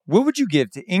What would you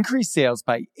give to increase sales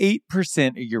by 8%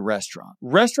 at your restaurant?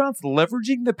 Restaurants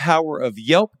leveraging the power of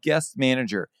Yelp Guest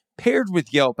Manager paired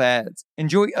with Yelp ads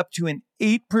enjoy up to an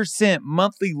 8%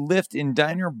 monthly lift in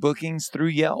diner bookings through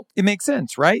Yelp. It makes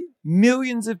sense, right?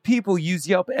 Millions of people use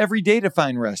Yelp every day to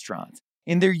find restaurants,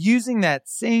 and they're using that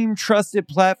same trusted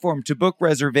platform to book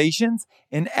reservations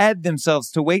and add themselves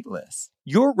to wait lists.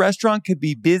 Your restaurant could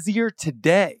be busier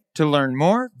today. To learn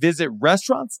more, visit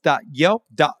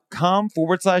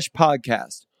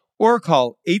restaurants.yelp.com/podcast or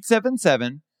call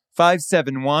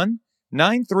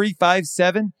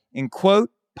 877-571-9357 and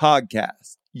quote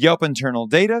podcast. Yelp internal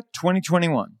data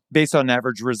 2021. Based on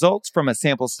average results from a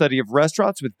sample study of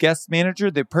restaurants with Guest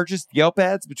Manager that purchased Yelp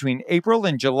ads between April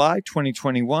and July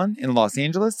 2021 in Los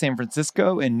Angeles, San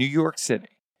Francisco, and New York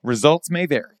City. Results may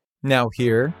vary. Now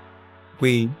here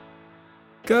we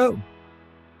go.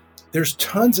 There's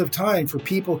tons of time for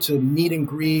people to meet and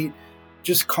greet,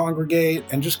 just congregate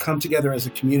and just come together as a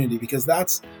community, because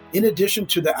that's, in addition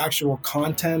to the actual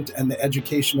content and the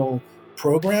educational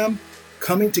program,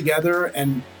 coming together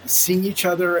and seeing each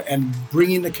other and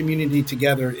bringing the community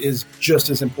together is just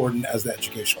as important as the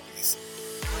educational piece.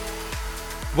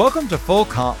 Welcome to Full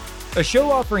Comp, a show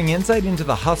offering insight into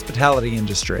the hospitality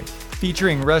industry,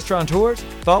 featuring restaurateurs,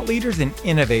 thought leaders, and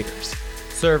innovators.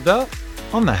 Served up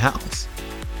on the house.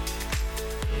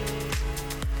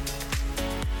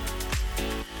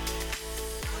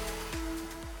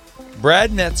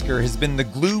 Brad Metzger has been the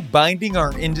glue binding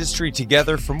our industry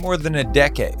together for more than a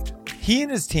decade. He and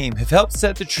his team have helped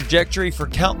set the trajectory for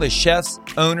countless chefs,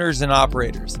 owners, and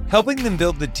operators, helping them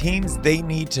build the teams they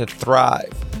need to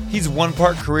thrive. He's one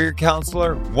part career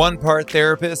counselor, one part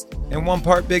therapist, and one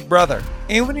part big brother.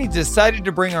 And when he decided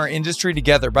to bring our industry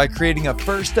together by creating a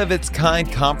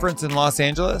first-of-its-kind conference in Los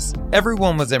Angeles,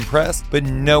 everyone was impressed, but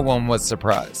no one was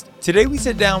surprised. Today we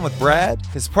sit down with Brad,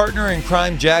 his partner in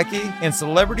crime Jackie, and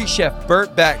celebrity chef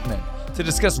Burt Bachman to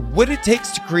discuss what it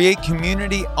takes to create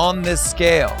community on this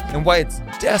scale and why it's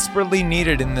desperately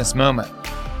needed in this moment.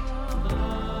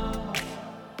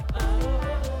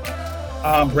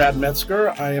 I'm Brad Metzger.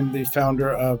 I am the founder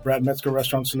of Brad Metzger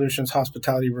Restaurant Solutions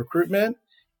Hospitality Recruitment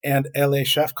and LA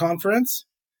Chef Conference,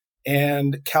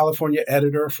 and California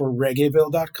editor for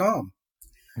reggaeville.com.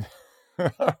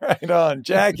 Right on.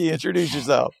 Jackie, introduce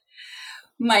yourself.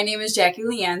 My name is Jackie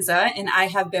Lianza, and I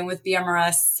have been with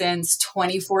BMRS since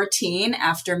 2014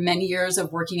 after many years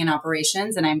of working in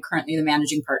operations, and I'm currently the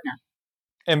managing partner.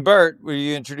 And Burt, will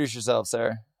you introduce yourself,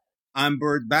 sir? I'm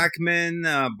Burt Bachman,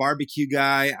 a barbecue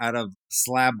guy out of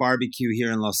Slab Barbecue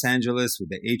here in Los Angeles with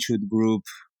the H-Hood Group.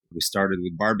 We started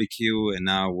with barbecue, and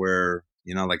now we're,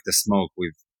 like the smoke.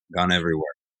 We've gone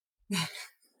everywhere.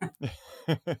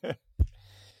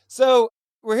 So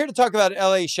we're here to talk about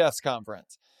LA Chefs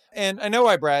Conference. And I know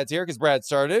why Brad's here because Brad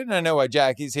started, and I know why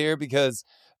Jackie's here because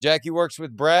Jackie works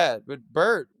with Brad. But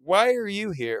Burt, why are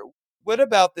you here? What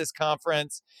about this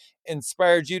conference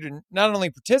inspired you to not only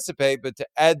participate, but to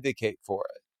advocate for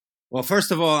it? Well,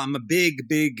 first of all, I'm a big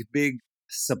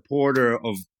supporter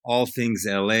of all things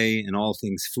LA and all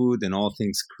things food and all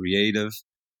things creative.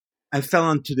 I fell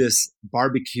onto this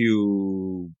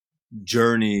barbecue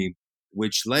journey,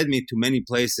 which led me to many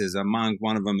places. Among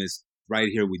one of them is right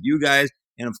here with you guys.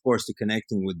 And of course, to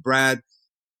connecting with Brad,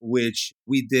 which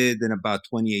we did in about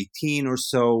 2018 or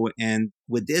so. And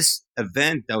with this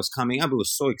event that was coming up, it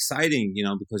was so exciting,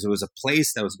 because it was a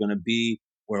place that was going to be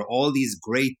where all these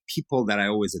great people that I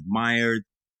always admired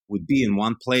would be in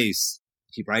one place,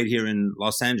 right here in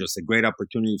Los Angeles. A great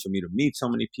opportunity for me to meet so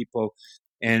many people.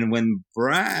 And when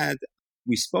Brad,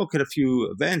 we spoke at a few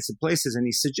events and places, and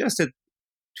he suggested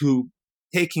to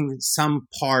taking some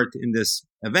part in this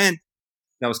event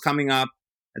that was coming up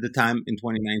at the time in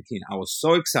 2019. I was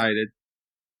so excited.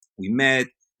 We met,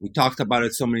 we talked about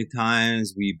it so many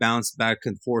times. We bounced back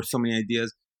and forth so many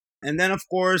ideas. And then, of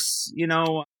course, it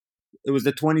was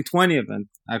the 2020 event,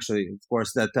 actually, of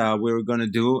course, that we were going to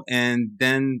do. And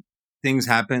then things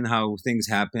happened, how things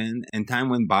happen, and time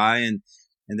went by. And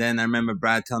then I remember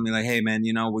Brad telling me, like, hey, man,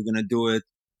 we're going to do it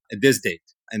at this date.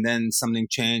 And then something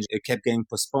changed. It kept getting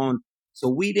postponed. So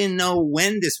we didn't know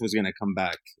when this was going to come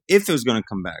back, if it was going to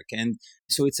come back. And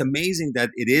so it's amazing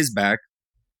that it is back,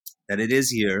 that it is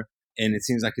here. And it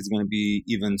seems like it's going to be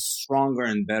even stronger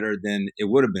and better than it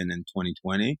would have been in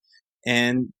 2020.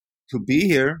 And to be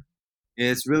here,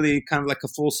 it's really kind of like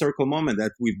a full circle moment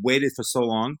that we've waited for so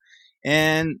long.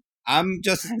 And I'm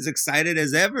just as excited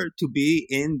as ever to be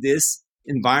in this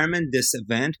environment, this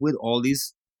event with all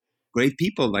these great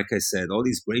people, like I said, all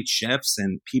these great chefs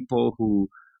and people who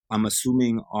I'm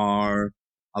assuming are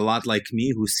a lot like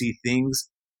me, who see things,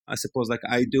 I suppose, like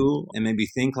I do, and maybe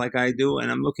think like I do. And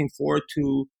I'm looking forward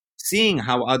to seeing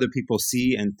how other people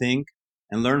see and think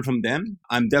and learn from them.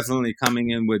 I'm definitely coming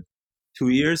in with 2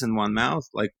 ears and one mouth,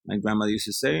 like my grandma used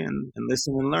to say, and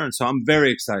listen and learn. So I'm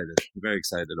very excited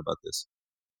about this.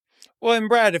 Well, and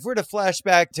Brad, if we're to flash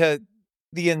back to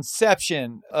the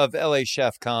inception of LA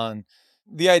Chef Con,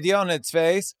 the idea on its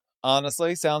face,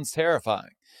 honestly, sounds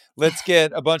terrifying. Let's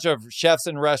get a bunch of chefs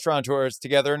and restaurateurs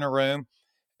together in a room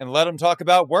and let them talk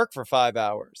about work for 5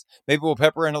 hours. Maybe we'll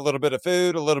pepper in a little bit of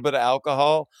food, a little bit of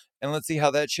alcohol, and let's see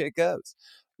how that shit goes.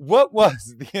 What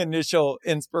was the initial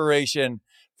inspiration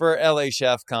for LA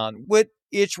Chef Con? What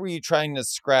itch were you trying to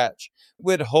scratch?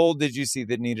 What hole did you see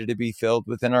that needed to be filled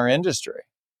within our industry?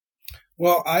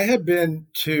 Well, I had been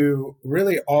to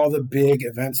really all the big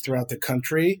events throughout the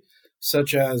country,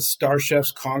 such as Star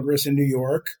Chefs Congress in New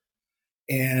York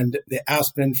and the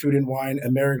Aspen Food and Wine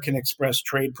American Express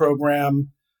Trade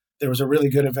Program. There was a really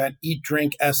good event, Eat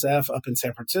Drink SF, up in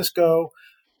San Francisco.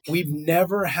 We've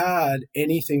never had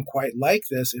anything quite like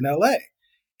this in LA.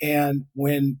 And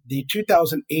when the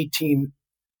 2018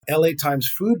 LA Times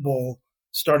Food Bowl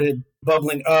started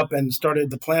bubbling up and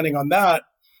started the planning on that,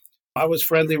 I was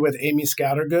friendly with Amy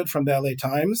Scattergood from the LA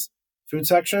Times food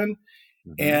section.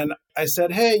 Mm-hmm. And I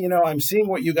said, hey, I'm seeing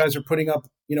what you guys are putting up,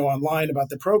 online about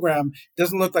the program. It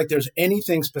doesn't look like there's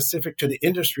anything specific to the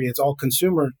industry. It's all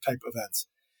consumer type events.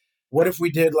 What if we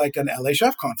did like an LA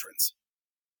Chef conference?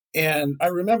 And I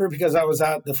remember, because I was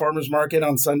at the farmer's market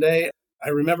on Sunday, I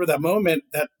remember that moment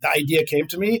that the idea came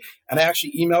to me, and I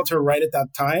actually emailed her right at that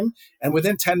time. And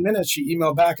within 10 minutes, she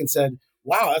emailed back and said,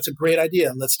 wow, that's a great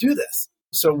idea. Let's do this.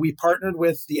 So we partnered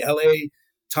with the LA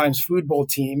Times Food Bowl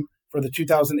team for the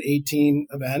 2018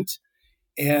 event.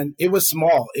 And it was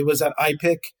small. It was at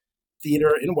IPIC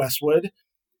Theater in Westwood.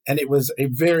 And it was a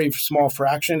very small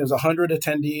fraction. It was 100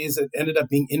 attendees. It ended up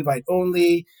being invite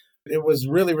only. It was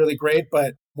really, really great.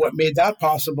 But what made that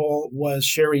possible was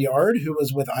Sherry Yard, who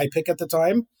was with IPIC at the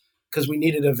time, because we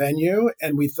needed a venue.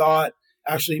 And we thought,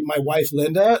 actually, my wife,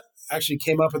 Linda, actually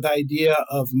came up with the idea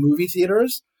of movie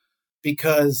theaters,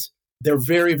 because they're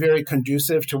very, very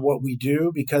conducive to what we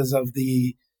do because of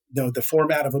the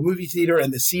format of a movie theater,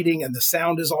 and the seating and the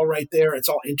sound is all right there. It's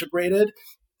all integrated.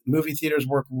 Movie theaters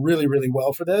work really, really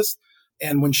well for this.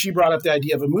 And when she brought up the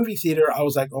idea of a movie theater, I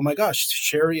was like, oh my gosh,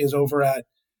 Sherry is over at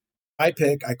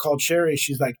IPIC. I called Sherry.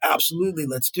 She's like, absolutely,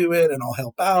 let's do it. And I'll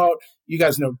help out. You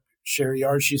guys know Sherry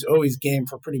Yard. She's always game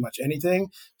for pretty much anything.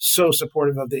 So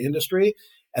supportive of the industry.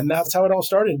 And that's how it all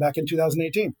started back in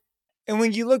 2018. And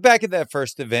when you look back at that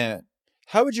first event,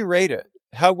 how would you rate it?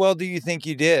 How well do you think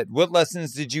you did? What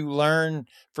lessons did you learn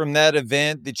from that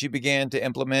event that you began to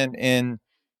implement in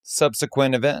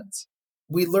subsequent events?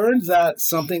 We learned that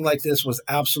something like this was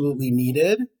absolutely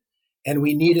needed, and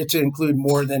we needed to include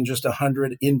more than just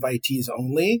 100 invitees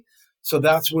only. So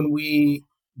that's when we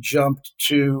jumped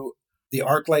to the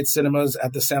ArcLight Cinemas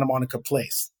at the Santa Monica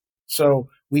Place. So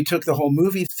we took the whole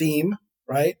movie theme,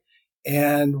 right?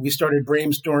 And we started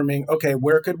brainstorming, okay,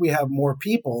 where could we have more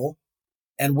people?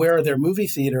 And where are there movie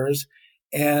theaters?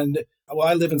 And well,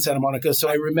 I live in Santa Monica, so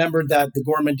I remembered that the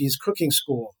Gourmandise Cooking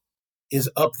School is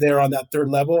up there on that third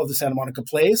level of the Santa Monica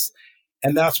Place.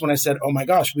 And that's when I said, oh my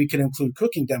gosh, we can include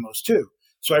cooking demos too.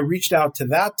 So I reached out to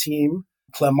that team,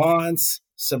 Clemence,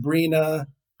 Sabrina,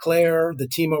 Claire, the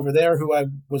team over there who I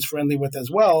was friendly with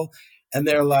as well. And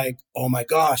they're like, oh my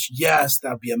gosh, yes,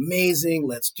 that'd be amazing.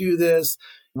 Let's do this.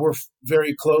 We're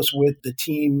very close with the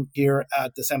team here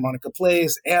at the Santa Monica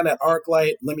Place and at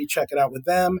ArcLight. Let me check it out with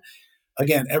them.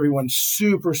 Again, everyone's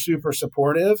super, super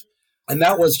supportive. And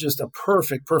that was just a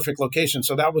perfect location.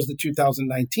 So that was the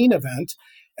 2019 event.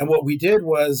 And what we did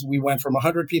was we went from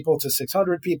 100 people to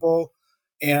 600 people.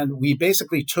 And we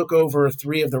basically took over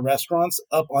 3 of the restaurants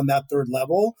up on that third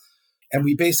level. And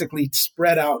we basically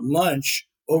spread out lunch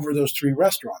over those 3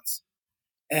 restaurants.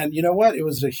 And you know what? It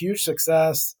was a huge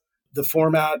success. The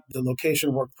format, the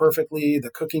location worked perfectly. The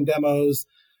cooking demos,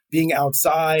 being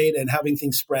outside and having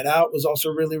things spread out was also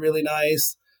really, really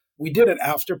nice. We did an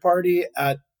after party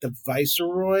at the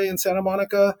Viceroy in Santa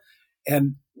Monica.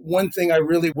 And one thing I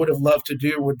really would have loved to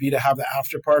do would be to have the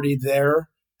after party there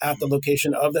at the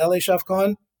location of the LA Chef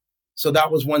Con. So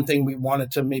that was one thing we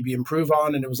wanted to maybe improve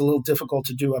on. And it was a little difficult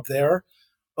to do up there.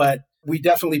 But we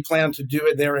definitely plan to do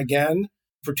it there again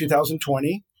for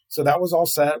 2020. So that was all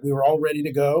set. We were all ready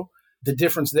to go. The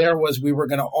difference there was we were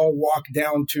going to all walk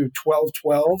down to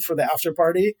 1212 for the after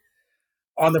party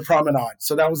on the promenade.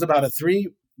 So that was about a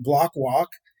 3-block walk.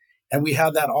 And we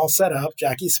had that all set up.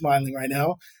 Jackie's smiling right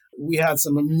now. We had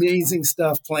some amazing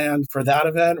stuff planned for that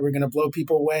event. We're going to blow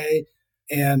people away.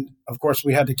 And of course,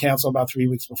 we had to cancel about 3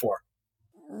 weeks before.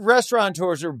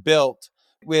 Restaurateurs are built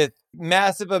with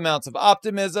massive amounts of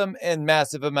optimism and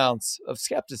massive amounts of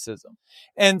skepticism.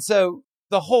 And so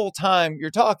the whole time you're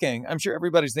talking, I'm sure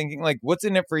everybody's thinking, like, what's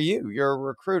in it for you? You're a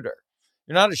recruiter.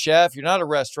 You're not a chef. You're not a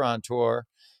restaurateur.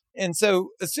 And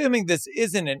so assuming this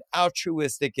isn't an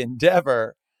altruistic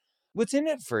endeavor, what's in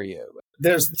it for you?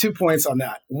 There's 2 points on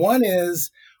that. One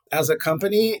is, as a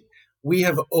company, we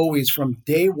have always, from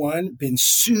day one, been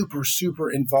super, super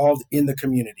involved in the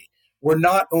community. We're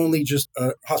not only just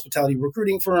a hospitality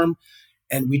recruiting firm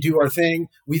and we do our thing.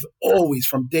 We've always,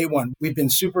 from day one, we've been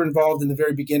super involved in the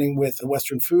very beginning with the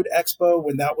Western Food Expo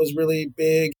when that was really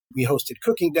big. We hosted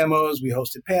cooking demos, we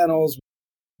hosted panels.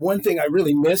 One thing I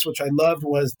really missed, which I loved,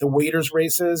 was the waiters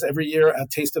races every year at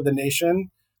Taste of the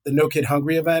Nation, the No Kid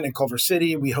Hungry event in Culver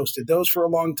City. We hosted those for a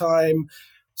long time.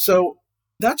 So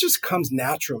that just comes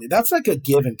naturally. That's like a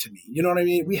given to me. You know what I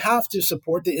mean? We have to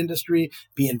support the industry,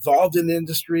 be involved in the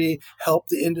industry, help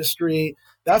the industry.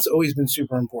 That's always been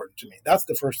super important to me. That's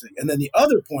the first thing. And then the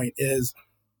other point is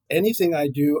anything I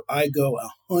do, I go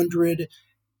 100,000%.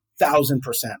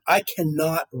 I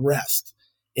cannot rest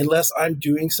unless I'm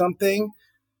doing something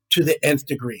to the nth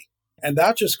degree. And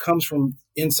that just comes from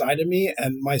inside of me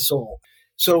and my soul.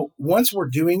 So once we're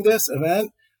doing this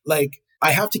event, like,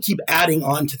 I have to keep adding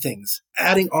on to things,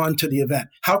 adding on to the event.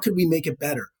 How could we make it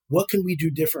better? What can we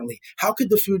do differently? How could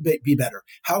the food be better?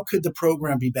 How could the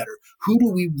program be better? Who do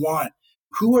we want?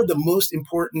 Who are the most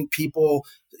important people,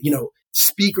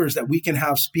 speakers that we can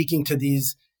have speaking to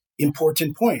these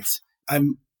important points?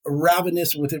 I'm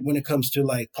ravenous with it when it comes to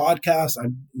like podcasts. I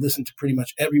listen to pretty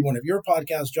much every one of your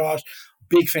podcasts, Josh.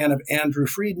 Big fan of Andrew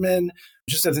Friedman.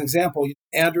 Just as an example,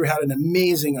 Andrew had an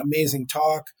amazing, amazing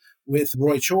talk with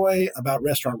Roy Choi about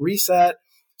Restaurant Reset.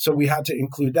 So we had to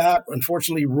include that.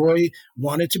 Unfortunately, Roy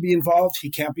wanted to be involved. He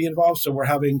can't be involved. So we're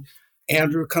having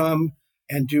Andrew come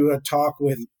and do a talk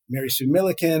with Mary Sue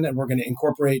Milliken, and we're going to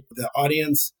incorporate the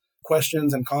audience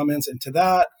questions and comments into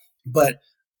that. But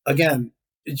again,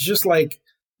 it's just like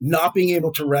not being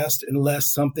able to rest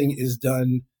unless something is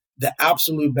done the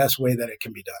absolute best way that it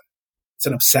can be done. It's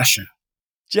an obsession.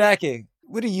 Jackie,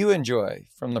 what do you enjoy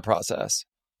from the process?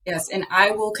 Yes, and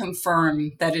I will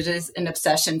confirm that it is an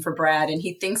obsession for Brad, and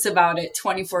he thinks about it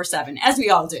 24/7, as we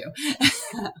all do.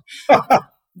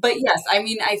 But yes, I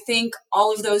mean, I think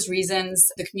all of those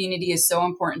reasons, the community is so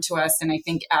important to us. And I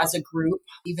think as a group,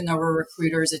 even though we're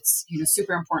recruiters, it's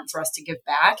super important for us to give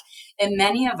back. And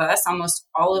many of us, almost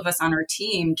all of us on our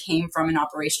team, came from an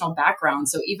operational background.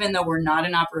 So even though we're not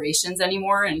in operations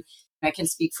anymore, and I can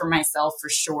speak for myself for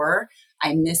sure,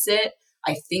 I miss it.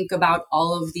 I think about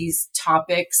all of these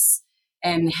topics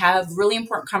and have really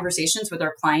important conversations with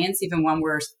our clients, even when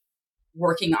we're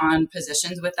working on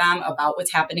positions with them about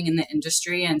what's happening in the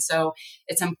industry. And so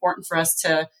it's important for us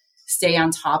to stay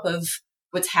on top of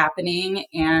what's happening.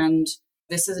 And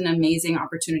this is an amazing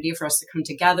opportunity for us to come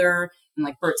together. And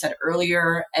like Bert said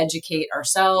earlier, educate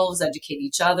ourselves, educate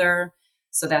each other.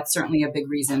 So that's certainly a big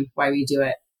reason why we do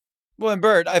it. Well, and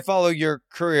Bert, I follow your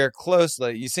career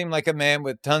closely. You seem like a man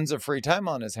with tons of free time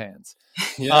on his hands.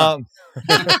 Yeah.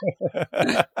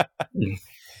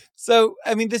 So,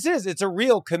 I mean, it's a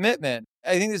real commitment.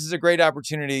 I think this is a great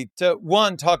opportunity to,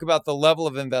 one, talk about the level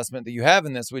of investment that you have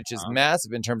in this, which is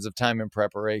massive in terms of time and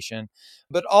preparation,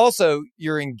 but also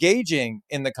you're engaging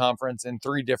in the conference in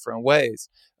 3 different ways.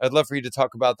 I'd love for you to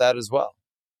talk about that as well.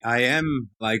 I am,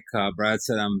 like Brad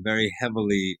said, I'm very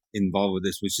heavily involved with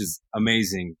this, which is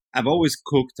amazing. I've always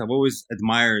cooked. I've always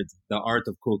admired the art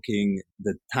of cooking,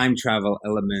 the time travel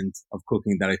element of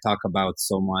cooking that I talk about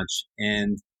so much.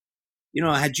 And,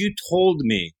 had you told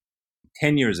me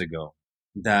 10 years ago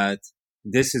that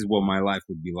this is what my life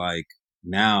would be like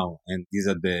now, and these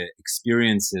are the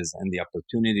experiences and the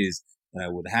opportunities that I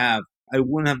would have, I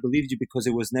wouldn't have believed you because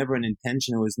it was never an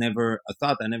intention. It was never a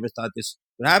thought. I never thought this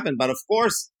would happen. But of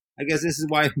course, I guess this is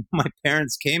why my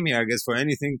parents came here, I guess, for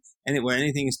anything, where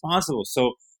anything is possible.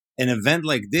 So an event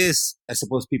like this, I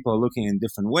suppose people are looking in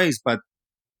different ways, but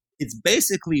it's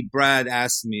basically Brad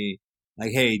asked me,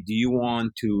 like, hey, do you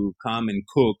want to come and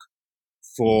cook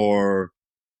for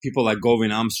people like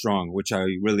Govin Armstrong, which I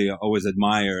really always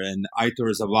admire, and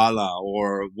Aitor Zavala,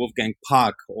 or Wolfgang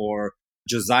Puck, or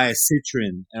Josiah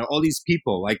Citrin, and all these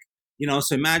people,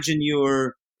 so imagine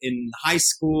you're in high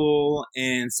school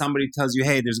and somebody tells you,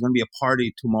 hey, there's going to be a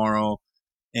party tomorrow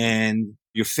and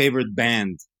your favorite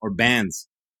band or bands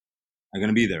are going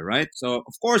to be there, right? So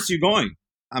of course you're going.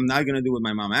 I'm not going to do what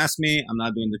my mom asked me. I'm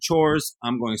not doing the chores.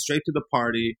 I'm going straight to the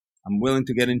party. I'm willing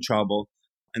to get in trouble.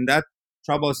 And that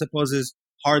trouble, I suppose, is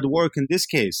hard work in this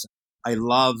case. I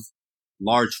love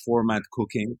large format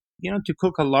cooking. To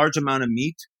cook a large amount of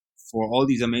meat for all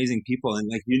these amazing people. And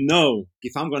like,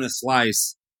 if I'm going to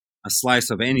slice a slice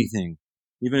of anything,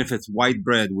 even if it's white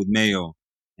bread with mayo,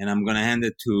 and I'm going to hand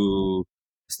it to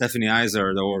Stephanie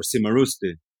Izard or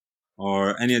Simarusti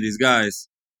or any of these guys,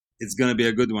 it's going to be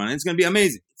a good one. It's going to be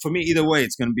amazing. For me, either way,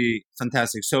 it's going to be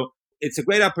fantastic. So it's a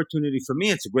great opportunity for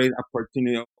me. It's a great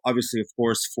opportunity, obviously, of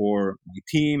course, for my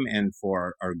team and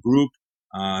for our group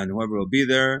and whoever will be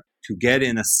there to get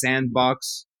in a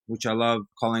sandbox, which I love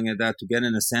calling it that, to get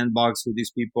in a sandbox with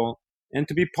these people and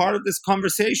to be part of this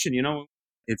conversation.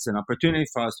 It's an opportunity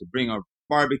for us to bring our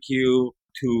barbecue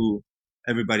to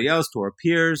everybody else, to our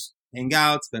peers, hang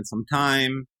out, spend some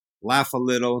time, laugh a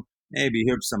little, maybe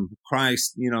hear some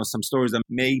some stories that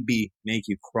maybe make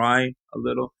you cry a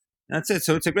little. That's it.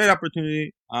 So it's a great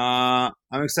opportunity. I'm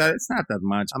excited. It's not that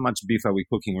much. How much beef are we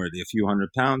cooking already? A few 100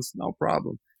 pounds? No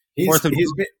problem.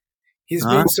 He's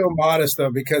being so modest,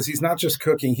 though, because he's not just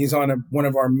cooking. He's on one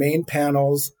of our main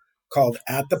panels called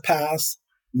At the Pass,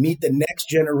 Meet the Next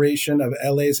Generation of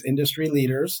LA's Industry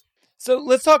Leaders. So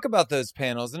let's talk about those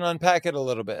panels and unpack it a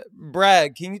little bit.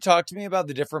 Brad, can you talk to me about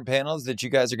the different panels that you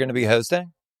guys are going to be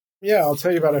hosting? Yeah, I'll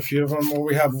tell you about a few of them. Well,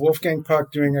 we have Wolfgang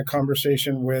Puck doing a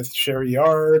conversation with Sherry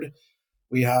Yard.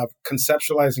 We have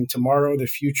Conceptualizing Tomorrow, the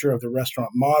Future of the Restaurant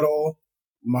Model,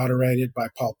 moderated by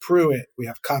Paul Pruitt. We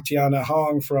have Katiana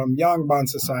Hong from Yangban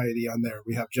Society on there.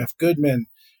 We have Jeff Goodman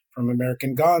from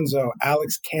American Gonzo,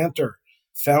 Alex Cantor,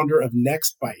 founder of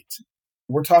Next Bite.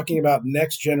 We're talking about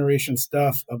next generation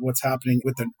stuff of what's happening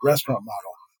with the restaurant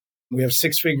model. We have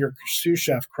Six Figure Sous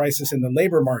Chef, Crisis in the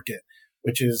Labor Market,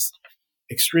 which is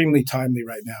extremely timely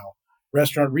right now.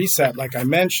 Restaurant Reset, like I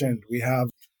mentioned. We have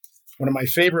one of my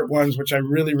favorite ones, which I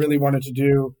really, really wanted to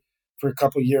do for a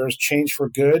couple of years, Change for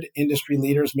Good, Industry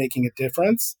Leaders Making a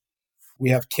Difference.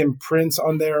 We have Kim Prince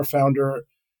on there, founder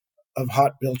of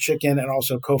Hot Bill Chicken and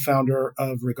also co-founder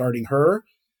of Regarding Her.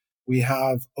 We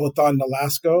have Othan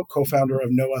Nolasco, co-founder of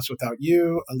Know Us Without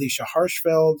You, Alicia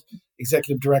Harshfeld,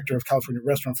 executive director of California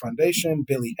Restaurant Foundation,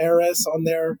 Billy Harris on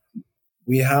there.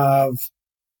 We have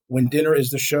When Dinner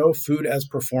is the Show, Food as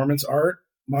Performance Art,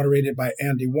 moderated by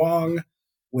Andy Wong,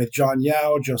 with John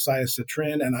Yao, Josiah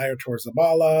Citrin, and Ayator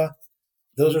Zabala.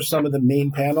 Those are some of the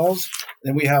main panels.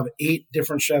 Then we have 8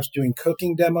 different chefs doing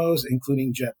cooking demos,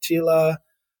 including Jet Tila,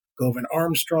 Govan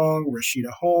Armstrong,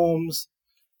 Rashida Holmes.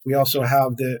 We also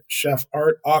have the Chef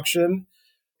Art Auction,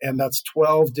 and that's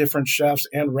 12 different chefs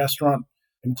and restaurant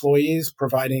employees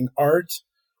providing art.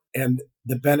 And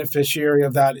the beneficiary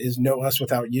of that is Know Us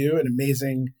Without You, an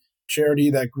amazing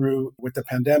charity that grew with the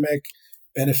pandemic,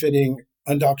 benefiting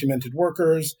undocumented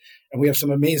workers. And we have some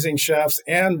amazing chefs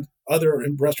and other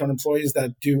restaurant employees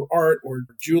that do art or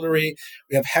jewelry.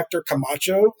 We have Hector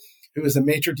Camacho, who is a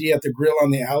maitre d' at the Grill on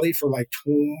the Alley for like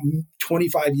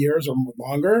 25 years or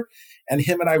longer. And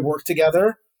him and I worked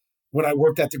together when I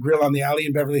worked at the Grill on the Alley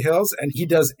in Beverly Hills. And he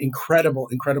does incredible,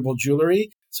 incredible jewelry.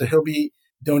 So he'll be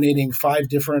donating 5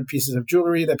 different pieces of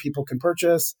jewelry that people can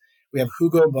purchase. We have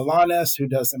Hugo Balanes, who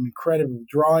does some incredible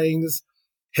drawings.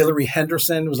 Hillary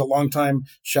Henderson was a longtime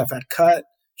chef at Cut.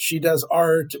 She does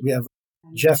art. We have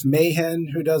Jeff Mahan,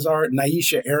 who does art.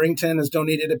 Naisha Arrington has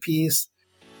donated a piece.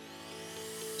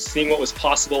 Seeing what was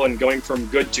possible and going from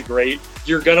good to great,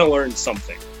 you're going to learn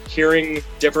something. Hearing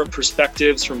different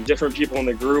perspectives from different people in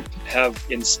the group have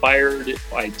inspired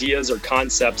ideas or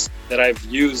concepts that I've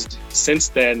used since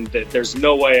then that there's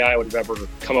no way I would have ever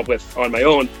come up with on my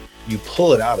own. You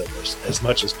pull it out of us as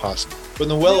much as possible. When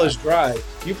the well is dry,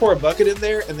 you pour a bucket in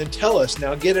there and then tell us,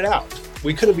 now get it out.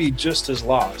 We could have been just as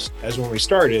lost as when we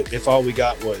started if all we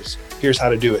got was, here's how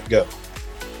to do it, go.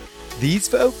 These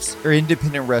folks are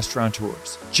independent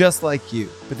restaurateurs, just like you,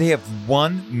 but they have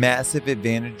one massive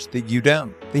advantage that you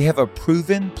don't. They have a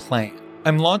proven plan.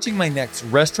 I'm launching my next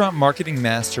restaurant marketing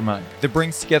mastermind that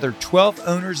brings together 12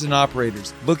 owners and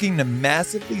operators looking to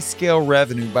massively scale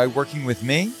revenue by working with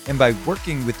me and by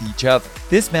working with each other.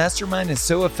 This mastermind is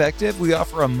so effective, we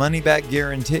offer a money-back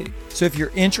guarantee. So if you're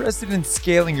interested in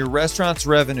scaling your restaurant's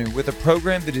revenue with a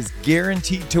program that is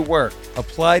guaranteed to work,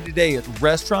 apply today at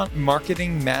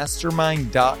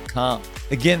restaurantmarketingmastermind.com.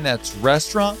 Again, that's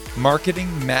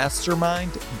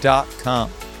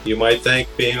restaurantmarketingmastermind.com. You might think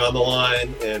being on the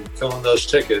line and filling those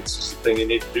tickets is the thing you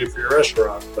need to do for your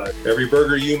restaurant, but every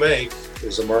burger you make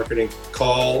is a marketing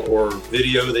call or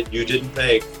video that you didn't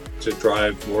make to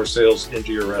drive more sales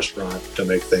into your restaurant to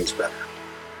make things better.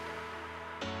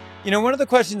 You know, one of the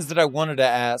questions that I wanted to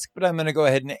ask, but I'm going to go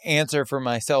ahead and answer for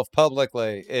myself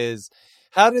publicly, is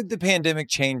how did the pandemic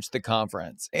change the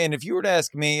conference? And if you were to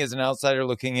ask me as an outsider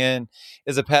looking in,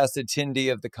 as a past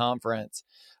attendee of the conference,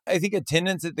 I think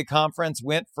attendance at the conference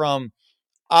went from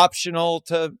optional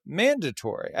to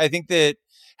mandatory. I think that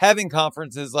having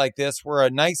conferences like this were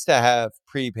a nice to have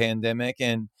pre-pandemic,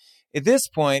 and at this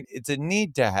point, it's a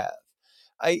need to have.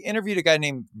 I interviewed a guy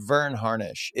named Vern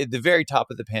Harnish at the very top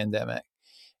of the pandemic.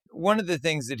 One of the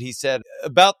things that he said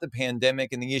about the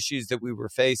pandemic and the issues that we were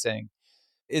facing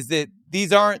is that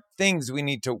these aren't things we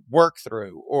need to work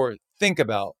through or think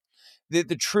about. The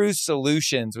true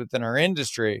solutions within our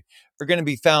industry are going to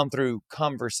be found through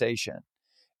conversation.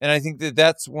 And I think that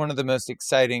that's one of the most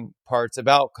exciting parts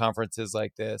about conferences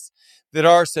like this that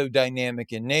are so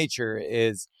dynamic in nature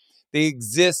is they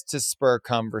exist to spur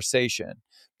conversation,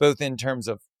 both in terms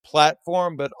of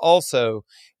platform, but also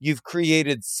you've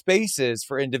created spaces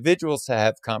for individuals to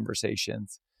have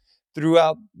conversations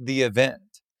throughout the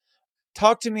event.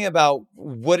 Talk to me about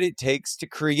what it takes to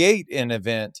create an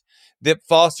event that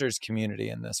fosters community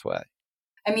in this way.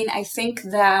 I mean, I think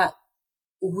that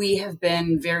we have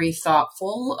been very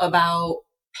thoughtful about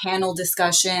panel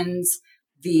discussions,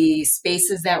 the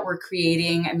spaces that we're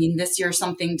creating. I mean, this year,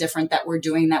 something different that we're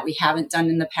doing that we haven't done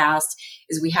in the past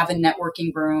is we have a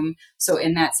networking room. So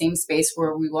in that same space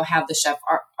where we will have the chef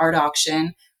art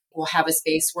auction, we'll have a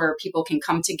space where people can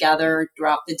come together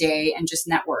throughout the day and just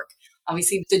network.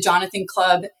 Obviously, the Jonathan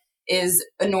Club is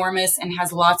enormous and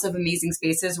has lots of amazing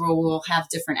spaces where we'll have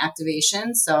different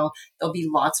activations. So there'll be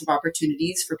lots of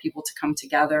opportunities for people to come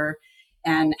together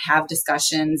and have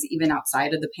discussions even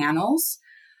outside of the panels.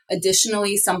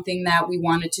 Additionally, something that we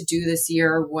wanted to do this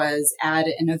year was add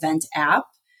an event app.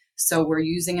 So we're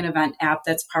using an event app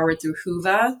that's powered through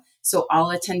Whova. So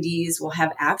all attendees will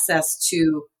have access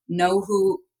to know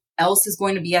who else is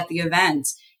going to be at the event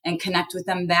and connect with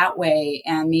them that way.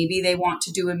 And maybe they want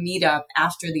to do a meetup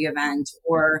after the event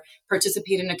or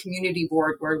participate in a community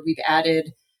board where we've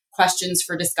added questions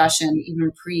for discussion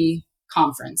even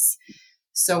pre-conference.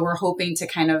 So we're hoping to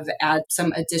kind of add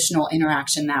some additional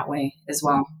interaction that way as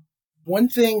well. One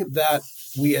thing that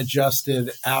we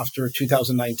adjusted after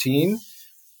 2019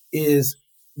 is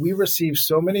we received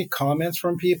so many comments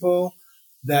from people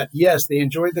that, yes, they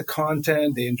enjoyed the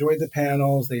content, they enjoyed the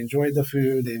panels, they enjoyed the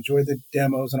food, they enjoyed the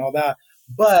demos and all that.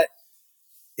 But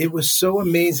it was so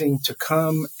amazing to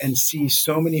come and see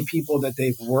so many people that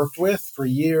they've worked with for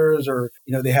years or,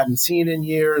 they haven't seen in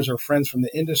years or friends from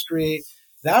the industry.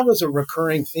 That was a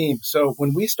recurring theme. So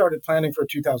when we started planning for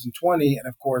 2020, and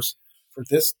of course, for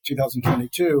this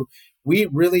 2022, we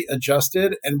really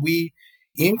adjusted and we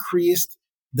increased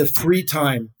the free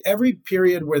time. Every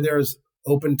period where there's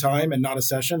open time and not a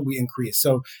session, we increase.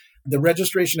 So the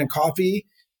registration and coffee,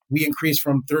 we increased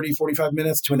from 30, 45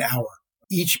 minutes to an hour.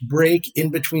 Each break in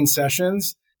between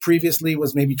sessions previously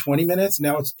was maybe 20 minutes.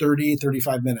 Now it's 30,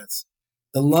 35 minutes.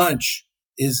 The lunch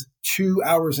is 2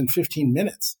 hours and 15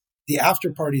 minutes. The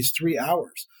after party is 3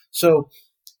 hours. So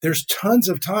there's tons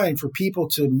of time for people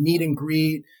to meet and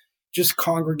greet, just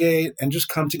congregate and just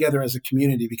come together as a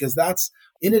community, because that's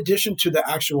in addition to the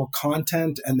actual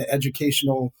content and the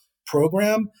educational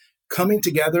program, coming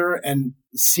together and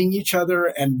seeing each other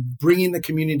and bringing the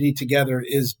community together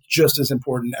is just as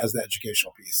important as the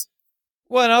educational piece.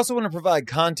 Well, and I also want to provide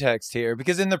context here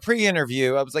because in the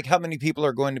pre-interview, I was like, how many people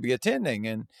are going to be attending?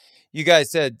 And you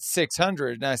guys said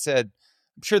 600. And I said,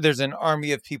 I'm sure there's an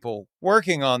army of people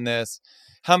working on this.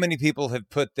 How many people have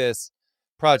put this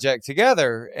project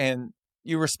together? And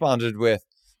you responded with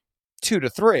 2 to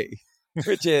 3,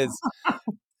 which is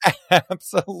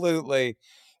absolutely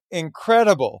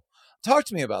incredible. Talk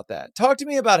to me about that. Talk to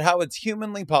me about how it's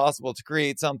humanly possible to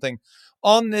create something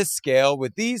on this scale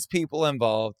with these people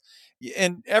involved.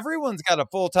 And everyone's got a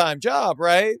full-time job,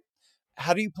 right?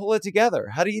 How do you pull it together?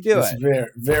 How do you do it? It's very,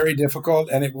 very difficult,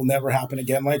 and it will never happen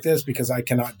again like this because I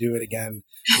cannot do it again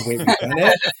the way we've done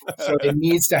it. So it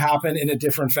needs to happen in a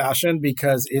different fashion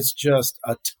because it's just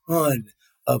a ton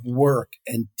of work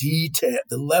and detail,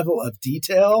 the level of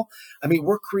detail. I mean,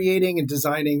 we're creating and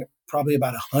designing probably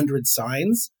about 100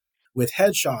 signs with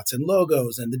headshots and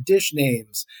logos and the dish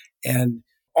names and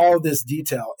all this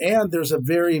detail. And there's a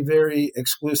very, very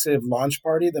exclusive launch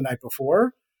party the night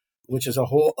before, which is a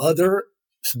whole other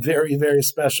very, very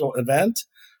special event.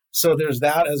 So there's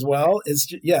that as well.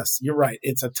 Yes, you're right.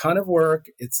 It's a ton of work.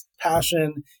 It's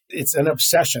passion. It's an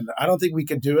obsession. I don't think we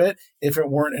could do it if it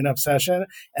weren't an obsession.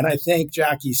 And I thank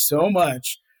Jackie so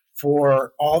much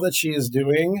for all that she is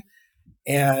doing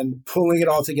and pulling it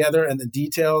all together and the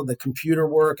detail, the computer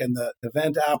work and the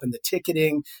event app and the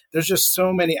ticketing. There's just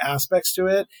so many aspects to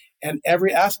it. And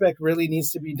every aspect really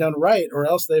needs to be done right or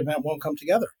else the event won't come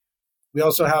together. We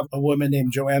also have a woman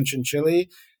named Joanne Chinchilli.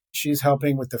 She's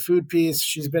helping with the food piece.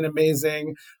 She's been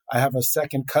amazing. I have a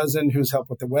second cousin who's helped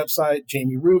with the website,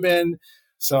 Jamie Rubin.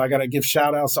 So I got to give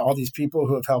shout outs to all these people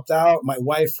who have helped out. My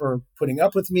wife for putting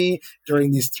up with me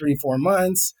during these 3-4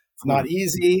 months. It's not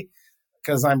easy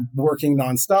because I'm working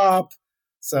nonstop.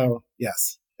 So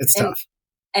yes, it's tough.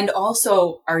 And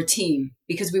also our team,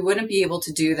 because we wouldn't be able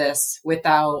to do this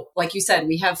without, like you said,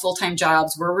 we have full-time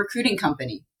jobs. We're a recruiting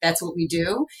company. That's what we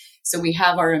do. So we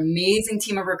have our amazing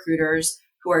team of recruiters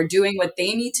who are doing what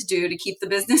they need to do to keep the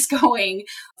business going,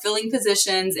 filling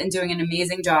positions and doing an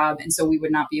amazing job. And so we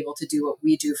would not be able to do what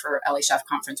we do for LA Chef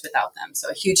Conference without them. So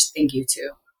a huge thank you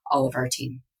to all of our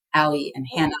team, Allie and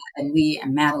Hannah and Lee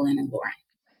and Madeline and Lauren.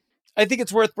 I think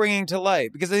it's worth bringing to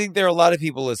light because I think there are a lot of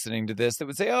people listening to this that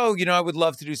would say, oh, I would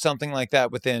love to do something like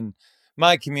that within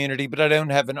my community, but I don't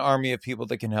have an army of people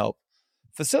that can help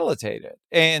facilitate it.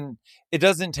 And it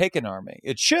doesn't take an army.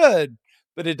 It should,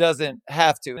 but it doesn't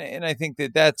have to. And I think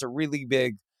that that's a really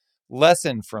big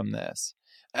lesson from this.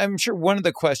 I'm sure one of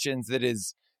the questions that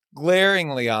is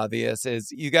glaringly obvious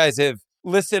is you guys have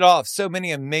listed off so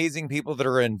many amazing people that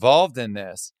are involved in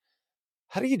this.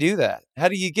 How do you do that? How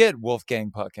do you get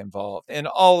Wolfgang Puck involved and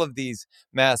all of these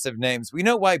massive names? We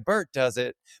know why Bert does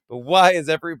it, but why is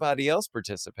everybody else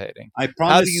participating? I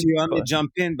promise you, I'm going to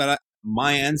jump in, but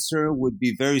my answer would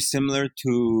be very similar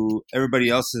to everybody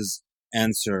else's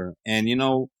answer. And,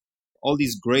 all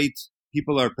these great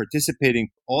people are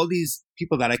participating. All these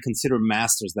people that I consider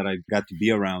masters that I got to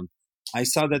be around, I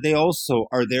saw that they also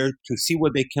are there to see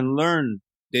what they can learn.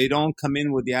 They don't come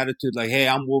in with the attitude like, hey,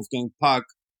 I'm Wolfgang Puck.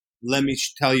 Let me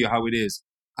tell you how it is.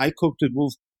 I cooked with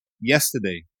Wolf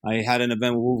yesterday. I had an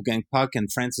event with Wolfgang Puck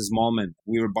and Francis Mallman.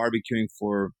 We were barbecuing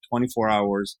for 24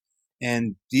 hours.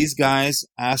 And these guys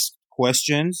asked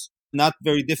questions, not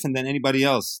very different than anybody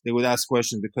else. They would ask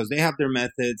questions because they have their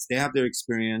methods, they have their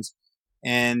experience,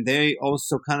 and they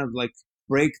also kind of like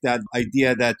break that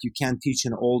idea that you can't teach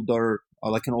an old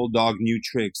dog new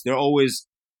tricks. They're always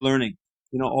learning.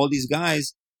 All these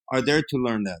guys are there to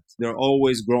learn that. They're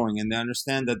always growing, and they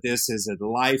understand that this is a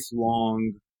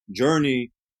lifelong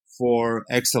journey for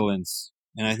excellence.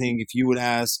 And I think if you would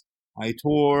ask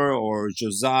Aitor or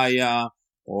Josiah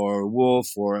or Wolf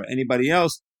or anybody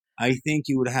else, I think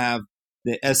you would have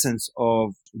the essence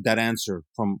of that answer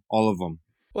from all of them.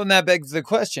 Well, and that begs the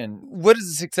question, what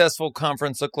does a successful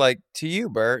conference look like to you,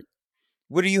 Bert?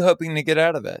 What are you hoping to get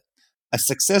out of it? A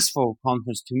successful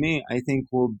conference to me, I think,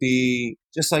 will be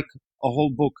just like a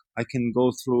whole book. I can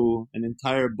go through an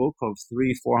entire book of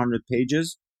 300-400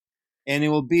 pages, and it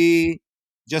will be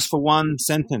just for one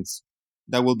sentence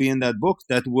that will be in that book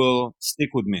that will stick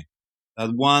with me.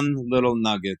 That one little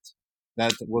nugget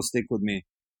that will stick with me.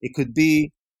 It could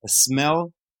be a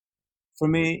smell for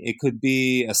me. It could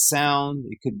be a sound.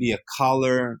 It could be a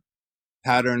color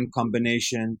pattern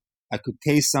combination. I could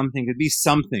taste something. It could be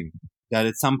something that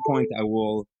at some point I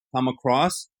will come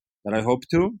across, that I hope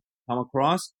to come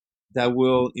across, that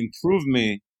will improve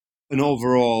me an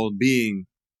overall being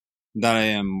that I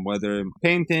am, whether I'm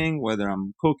painting, whether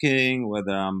I'm cooking,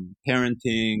 whether I'm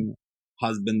parenting,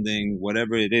 husbanding,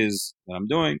 whatever it is that I'm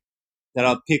doing, that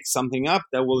I'll pick something up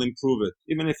that will improve it,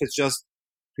 even if it's just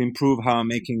to improve how I'm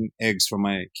making eggs for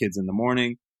my kids in the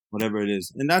morning, whatever it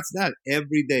is. And that's that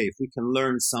every day. If we can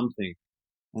learn something,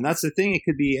 and that's the thing, it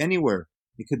could be anywhere.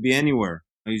 It could be anywhere.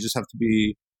 You just have to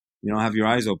be, have your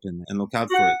eyes open and look out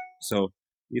for it. So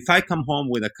if I come home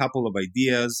with a couple of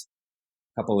ideas,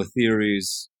 a couple of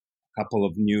theories, a couple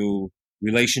of new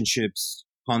relationships,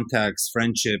 contacts,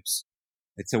 friendships,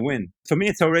 it's a win. For me,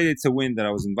 it's a win that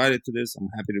I was invited to this. I'm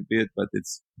happy to be it, but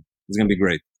it's going to be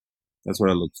great. That's what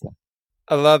I look for.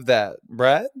 I love that.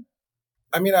 Brad?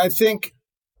 I think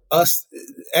us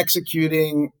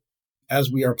executing as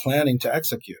we are planning to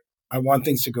execute. I want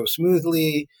things to go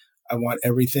smoothly. I want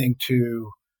everything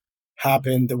to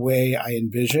happen the way I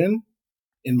envision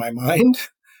in my mind.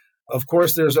 Of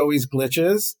course, there's always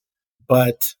glitches,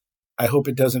 but I hope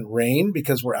it doesn't rain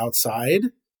because we're outside.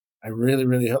 I really,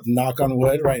 really hope, knock on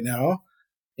wood right now.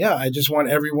 Yeah, I just want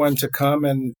everyone to come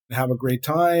and have a great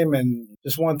time and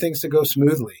just want things to go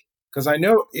smoothly. Because I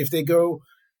know if they go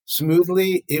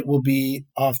smoothly, it will be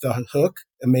off the hook,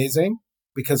 amazing,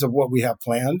 because of what we have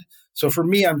planned. So for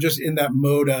me, I'm just in that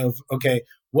mode of, okay,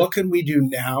 what can we do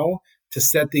now to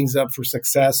set things up for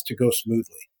success to go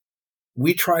smoothly?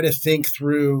 We try to think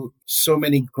through so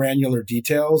many granular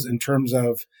details in terms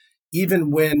of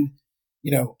even when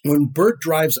Bert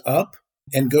drives up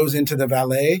and goes into the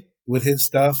valet with his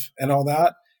stuff and all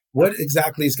that, what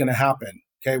exactly is going to happen?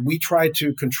 Okay, we try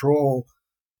to control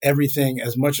everything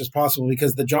as much as possible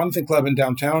because the Jonathan Club in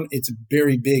downtown, it's a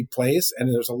very big place and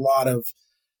there's a lot of,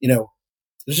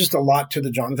 there's just a lot to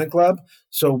the Jonathan Club.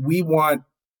 So we want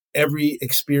every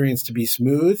experience to be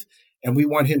smooth. And we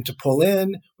want him to pull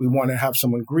in. We want to have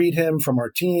someone greet him from our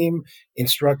team,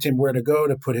 instruct him where to go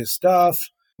to put his stuff,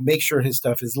 make sure his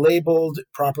stuff is labeled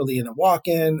properly in a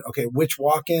walk-in. Okay, which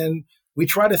walk-in? We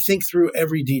try to think through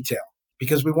every detail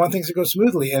because we want things to go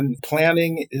smoothly. And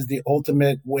planning is the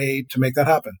ultimate way to make that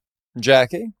happen.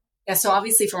 Jackie? Yeah, so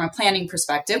obviously from a planning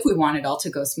perspective, we want it all to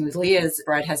go smoothly, as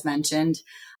Brad has mentioned.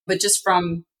 But just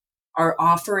from our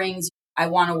offerings, I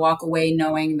want to walk away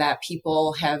knowing that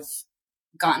people have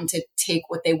gotten to take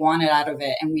what they wanted out of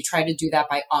it. And we try to do that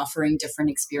by offering different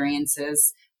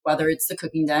experiences, whether it's the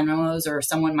cooking demos or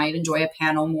someone might enjoy a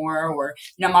panel more, or,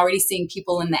 I'm already seeing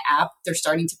people in the app, they're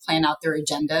starting to plan out their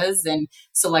agendas and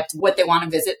select what they want to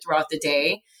visit throughout the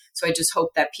day. So I just hope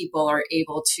that people are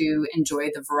able to enjoy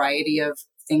the variety of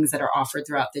things that are offered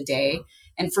throughout the day.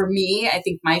 And for me, I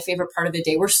think my favorite part of the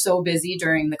day, we're so busy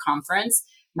during the conference.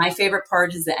 My favorite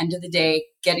part is the end of the day,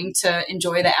 getting to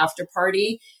enjoy the after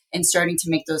party and starting to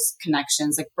make those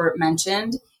connections. Like Bert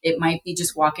mentioned, it might be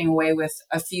just walking away with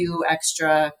a few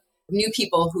extra new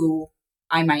people who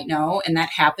I might know. And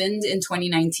that happened in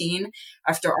 2019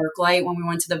 after ArcLight when we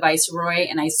went to the Viceroy.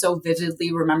 And I so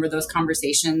vividly remember those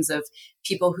conversations of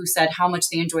people who said how much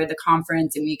they enjoyed the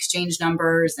conference, and we exchanged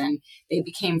numbers and they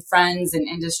became friends and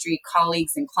industry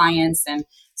colleagues and clients. And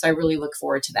so I really look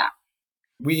forward to that.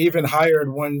 We even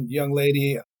hired one young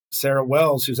lady, Sarah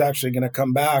Wells, who's actually going to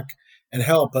come back and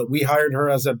help, but we hired her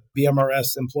as a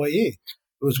BMRS employee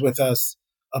who was with us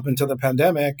up until the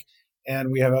pandemic.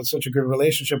 And we have had such a good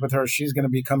relationship with her. She's going to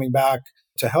be coming back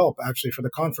to help actually for the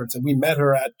conference. And we met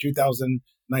her at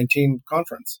 2019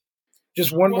 conference.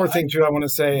 Just one more thing too I want to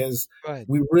say is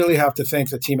we really have to thank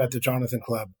the team at the Jonathan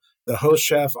Club, the host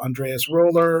chef, Andreas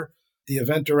Roller, the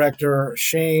event director,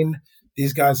 Shane.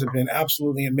 These guys have been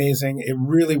absolutely amazing. It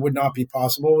really would not be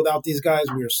possible without these guys.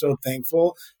 We are so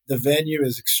thankful. The venue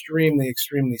is extremely,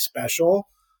 extremely special.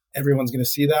 Everyone's going to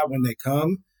see that when they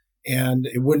come. And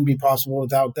it wouldn't be possible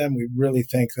without them. We really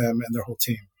thank them and their whole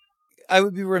team. I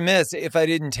would be remiss if I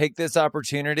didn't take this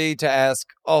opportunity to ask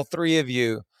all three of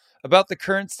you about the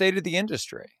current state of the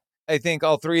industry. I think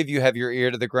all three of you have your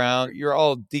ear to the ground. You're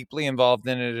all deeply involved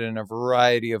in it in a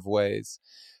variety of ways.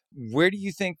 Where do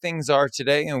you think things are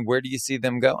today and where do you see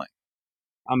them going?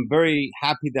 I'm very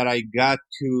happy that I got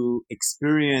to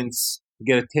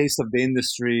get a taste of the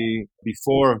industry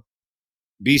before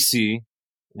BC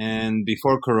and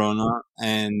before Corona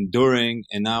and during,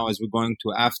 and now as we're going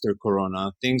to after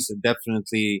Corona, things have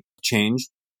definitely changed.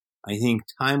 I think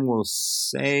time will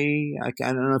say, I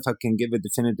don't know if I can give a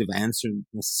definitive answer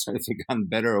necessarily if it gotten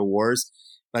better or worse,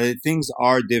 but things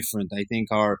are different. I think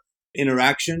our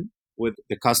interaction with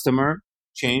the customer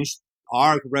changed.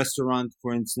 Our restaurant,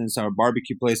 for instance, our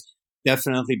barbecue place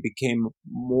definitely became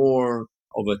more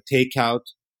of a takeout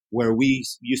where we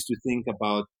used to think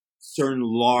about certain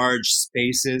large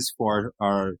spaces for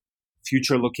our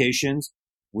future locations.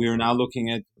 We are now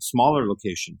looking at smaller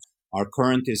locations. Our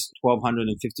current is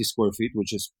 1,250 square feet,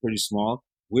 which is pretty small.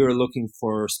 We were looking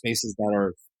for spaces that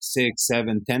are 6,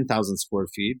 7, 10,000 square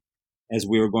feet as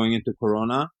we were going into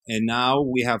Corona. And now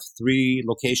we have 3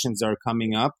 locations that are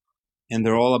coming up, and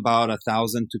they're all about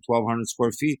 1,000 to 1,200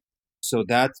 square feet. So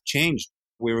that changed.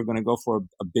 We were going to go for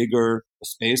a bigger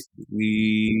space.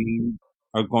 We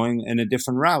are going in a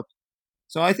different route.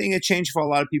 So I think it changed for a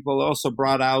lot of people. It also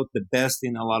brought out the best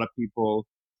in a lot of people,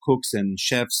 cooks and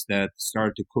chefs that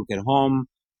started to cook at home.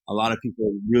 A lot of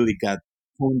people really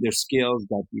honed their skills,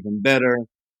 got even better.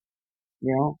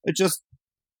 It just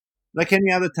like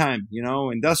any other time,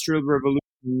 industrial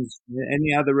revolutions,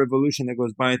 any other revolution that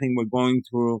goes by. I think we're going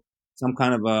through some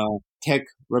kind of a tech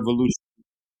revolution.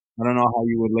 I don't know how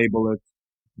you would label it,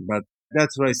 but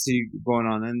that's what I see going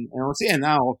on. And I'll see, and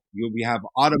now we have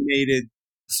automated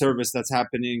service that's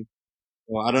happening.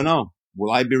 Well, I don't know.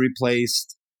 Will I be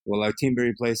replaced? Will our team be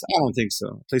replaced? I don't think so.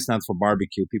 At least not for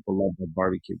barbecue. People love that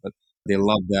barbecue, but they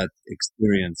love that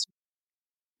experience.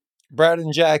 Brad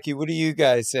and Jackie, what are you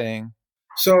guys saying?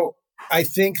 So I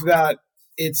think that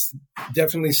it's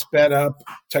definitely sped up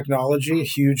technology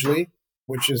hugely,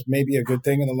 which is maybe a good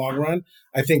thing in the long run.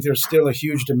 I think there's still a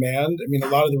huge demand. I mean, a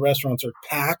lot of the restaurants are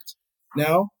packed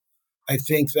now. I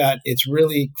think that it's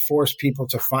really forced people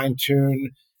to fine tune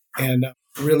and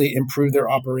really improve their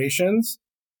operations.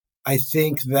 I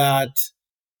think that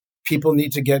people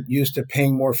need to get used to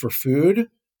paying more for food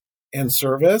and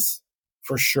service,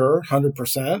 for sure,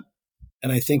 100%.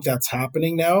 And I think that's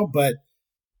happening now. But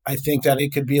I think that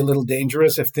it could be a little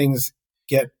dangerous if things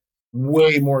get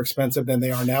way more expensive than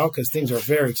they are now, because things are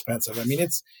very expensive. I mean,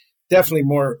 it's definitely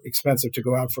more expensive to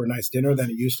go out for a nice dinner than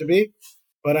it used to be.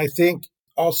 But I think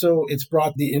also it's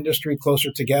brought the industry closer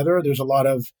together. There's a lot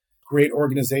of great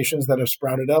organizations that have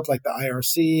sprouted up, like the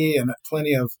IRC and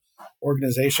plenty of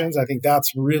organizations. I think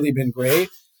that's really been great.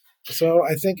 So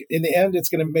I think in the end, it's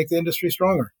going to make the industry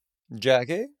stronger.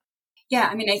 Jackie? Yeah,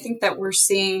 I mean, I think that we're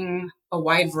seeing a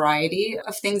wide variety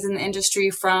of things in the industry,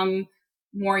 from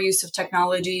more use of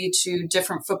technology to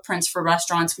different footprints for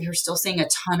restaurants. We are still seeing a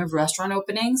ton of restaurant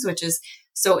openings, which is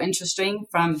so interesting,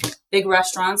 from big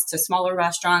restaurants to smaller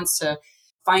restaurants to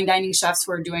fine dining chefs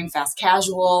who are doing fast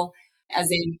casual as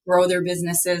they grow their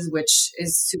businesses, which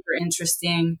is super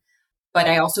interesting. But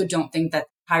I also don't think that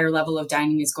higher level of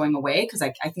dining is going away, because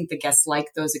I think the guests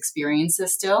like those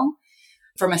experiences still.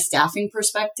 From a staffing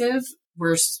perspective,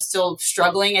 we're still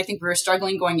struggling. I think we were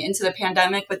struggling going into the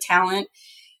pandemic with talent,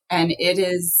 and it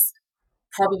is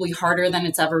probably harder than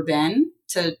it's ever been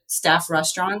to staff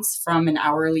restaurants from an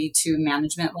hourly to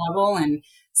management level, and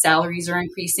salaries are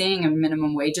increasing and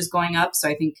minimum wage is going up. So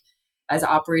I think as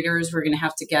operators, we're going to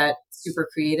have to get super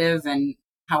creative in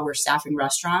how we're staffing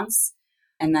restaurants.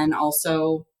 And then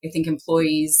also, I think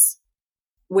employees,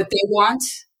 what they want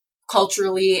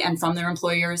culturally and from their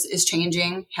employers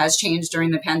has changed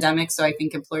during the pandemic. So I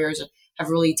think employers have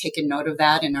really taken note of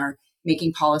that and are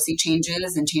making policy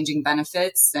changes and changing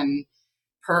benefits and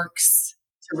perks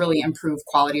to really improve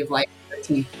quality of life for their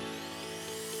team.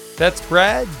 That's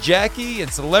Brad, Jackie,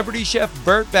 and celebrity chef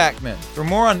Burt Backman. For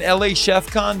more on LA Chef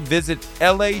Con, visit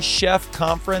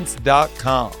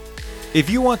lachefconference.com. If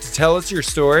you want to tell us your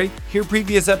story, hear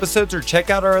previous episodes, or check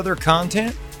out our other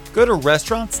content, go to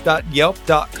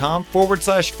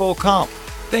restaurants.yelp.com/fullcomp.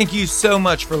 Thank you so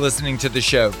much for listening to the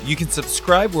show. You can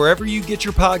subscribe wherever you get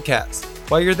your podcasts.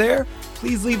 While you're there,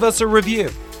 please leave us a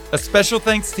review. A special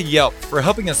thanks to Yelp for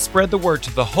helping us spread the word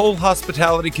to the whole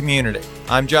hospitality community.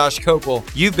 I'm Josh Kopel.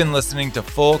 You've been listening to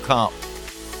Full Comp.